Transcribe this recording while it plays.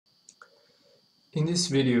In this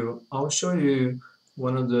video, I'll show you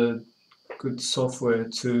one of the good software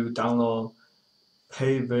to download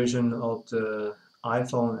paid version of the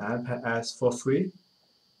iPhone and iPad apps for free.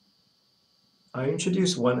 I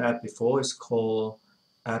introduced one app before, it's called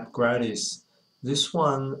App Gratis. This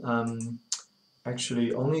one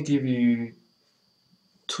actually only give you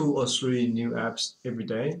 2 or 3 new apps every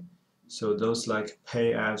day. So those like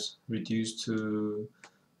pay apps reduced to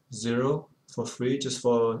 0 for free just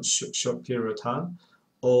for a short period of time,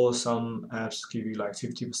 or some apps give you like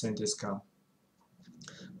 50% discount.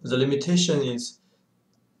 The limitation is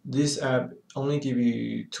this app only give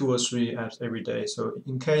you 2 or 3 apps every day. So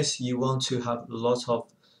in case you want to have lots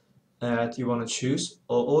of ads you want to choose,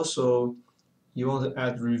 or also you want to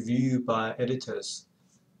add review by editors,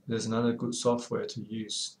 there's another good software to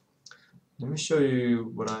use. Let me show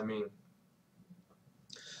you what I mean.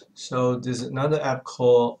 So there's another app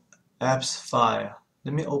called AppsFire.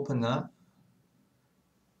 Let me open that.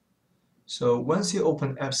 So once you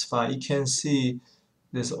open AppsFire, you can see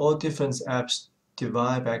there's all different apps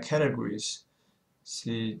divided by categories.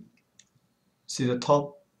 See the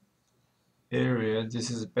top area, this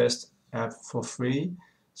is the best app for free,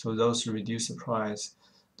 so those reduce the price.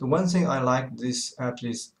 The one thing I like this app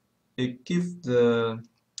is it gives the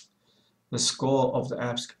score of the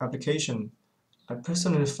application. I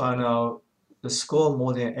personally find out the score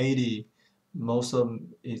more than 80, most of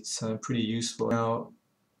them it's pretty useful. Now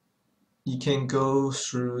you can go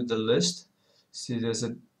through the list. See there's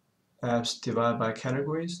a apps divided by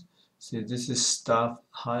categories. See this is stuff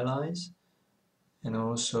highlights, and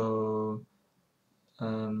also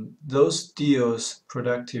those deals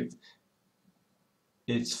productive,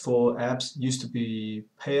 it's for apps used to be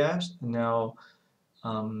pay apps, and now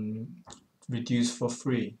reduced for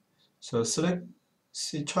free. So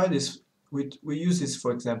try this. We use this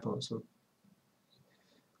for example. So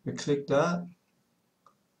we click that,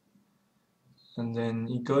 and then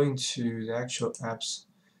you go into the actual apps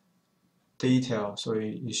detail. So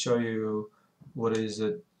it show you what is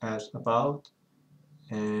the app about,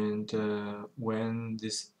 and when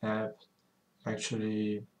this app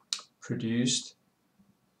actually produced,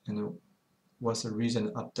 and what's the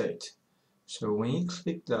recent update. So when you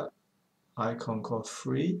click that icon called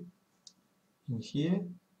free in here,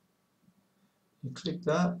 you click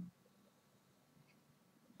that.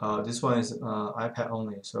 This one is iPad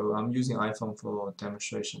only, so I'm using iPhone for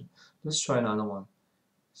demonstration. Let's try another one.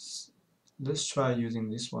 Let's try using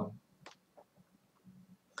this one.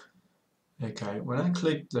 Okay, when I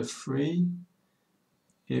click the free,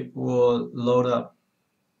 it will load up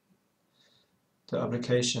the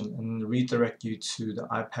application and redirect you to the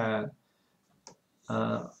iPad,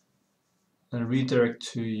 and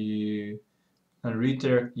redirect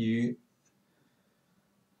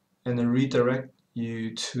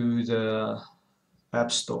you to the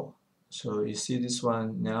App Store. So you see this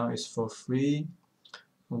one now is for free.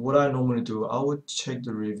 What I normally do, I would check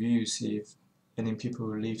the review, see if any people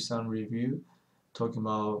leave some review talking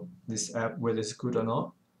about this app, whether it's good or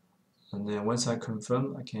not. And then once I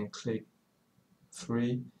confirm, I can click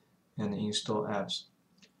free and install apps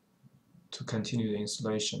to continue the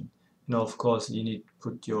installation. Now of course you need to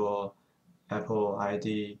put your Apple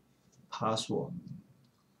ID password.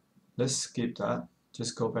 Let's skip that.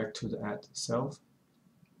 Just go back to the ad itself.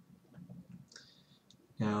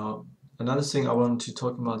 Now another thing I want to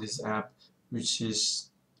talk about this app, which is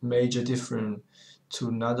major different to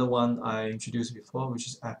another one I introduced before, which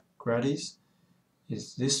is App Gratis,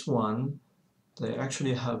 is this one. They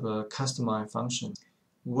actually have a customize function.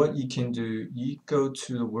 What you can do, you go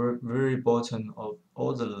to the very bottom of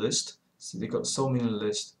all the list. See, they got so many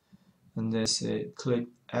lists, and then say click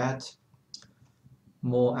add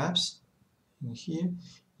more apps. In here,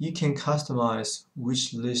 you can customize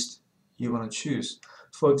which list you want to choose.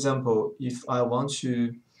 For example, if I want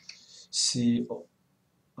to see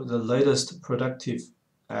the latest productive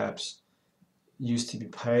apps used to be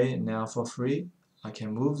paid, now for free, I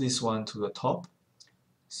can move this one to the top.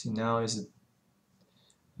 See, now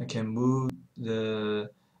I can move the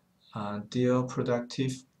deal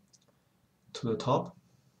productive to the top.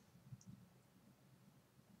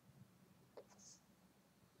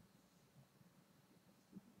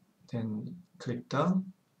 Then click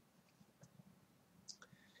down.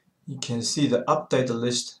 You can see the update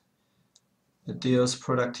list, the deals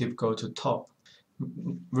productive go to top.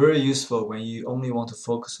 Very useful when you only want to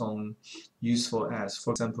focus on useful ads.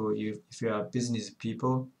 For example, if you are business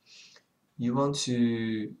people, you want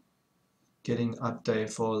to getting update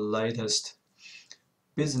for latest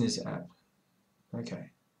business app.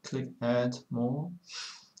 Okay, click add more.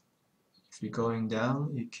 If you're going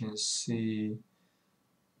down, you can see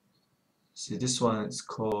See, this one is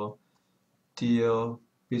called DL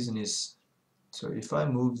Business. So if I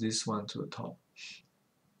move this one to the top,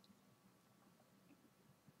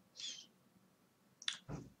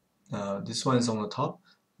 this one is on the top.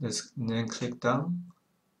 Let's then click down.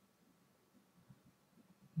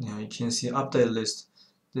 Now you can see update list.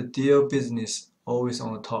 The DL Business always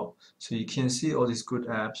on the top. So you can see all these good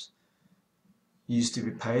apps used to be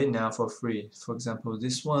paid, now for free. For example,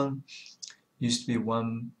 this one used to be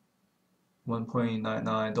 $1.99.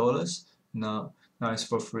 Now it's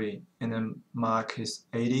for free. And then Mark is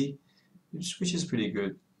 80, which is pretty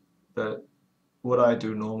good. But what I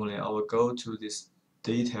do normally, I will go to this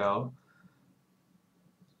detail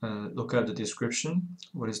and look at the description,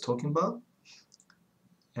 what it's talking about,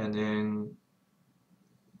 and then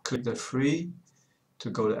click the free to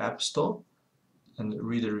go to App Store and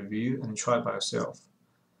read the review and try it by yourself.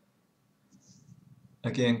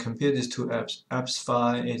 Again, compare these two apps.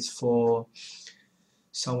 AppsFire is for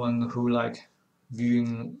someone who like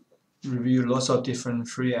review lots of different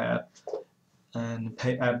free app and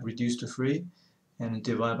pay app reduced to free and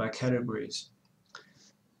divide by categories.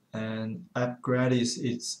 And App Gratis,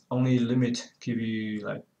 it's only limit give you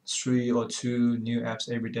like 3 or 2 new apps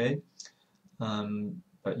every day,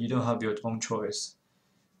 but you don't have your own choice.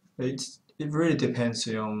 It really depends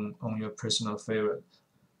on your personal favorite.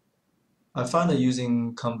 I find that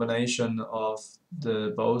using combination of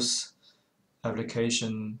the both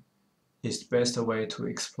application is the best way to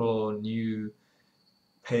explore new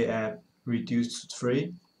pay app reduced to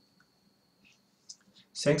free.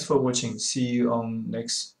 Thanks for watching. See you on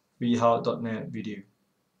next vHow.net video.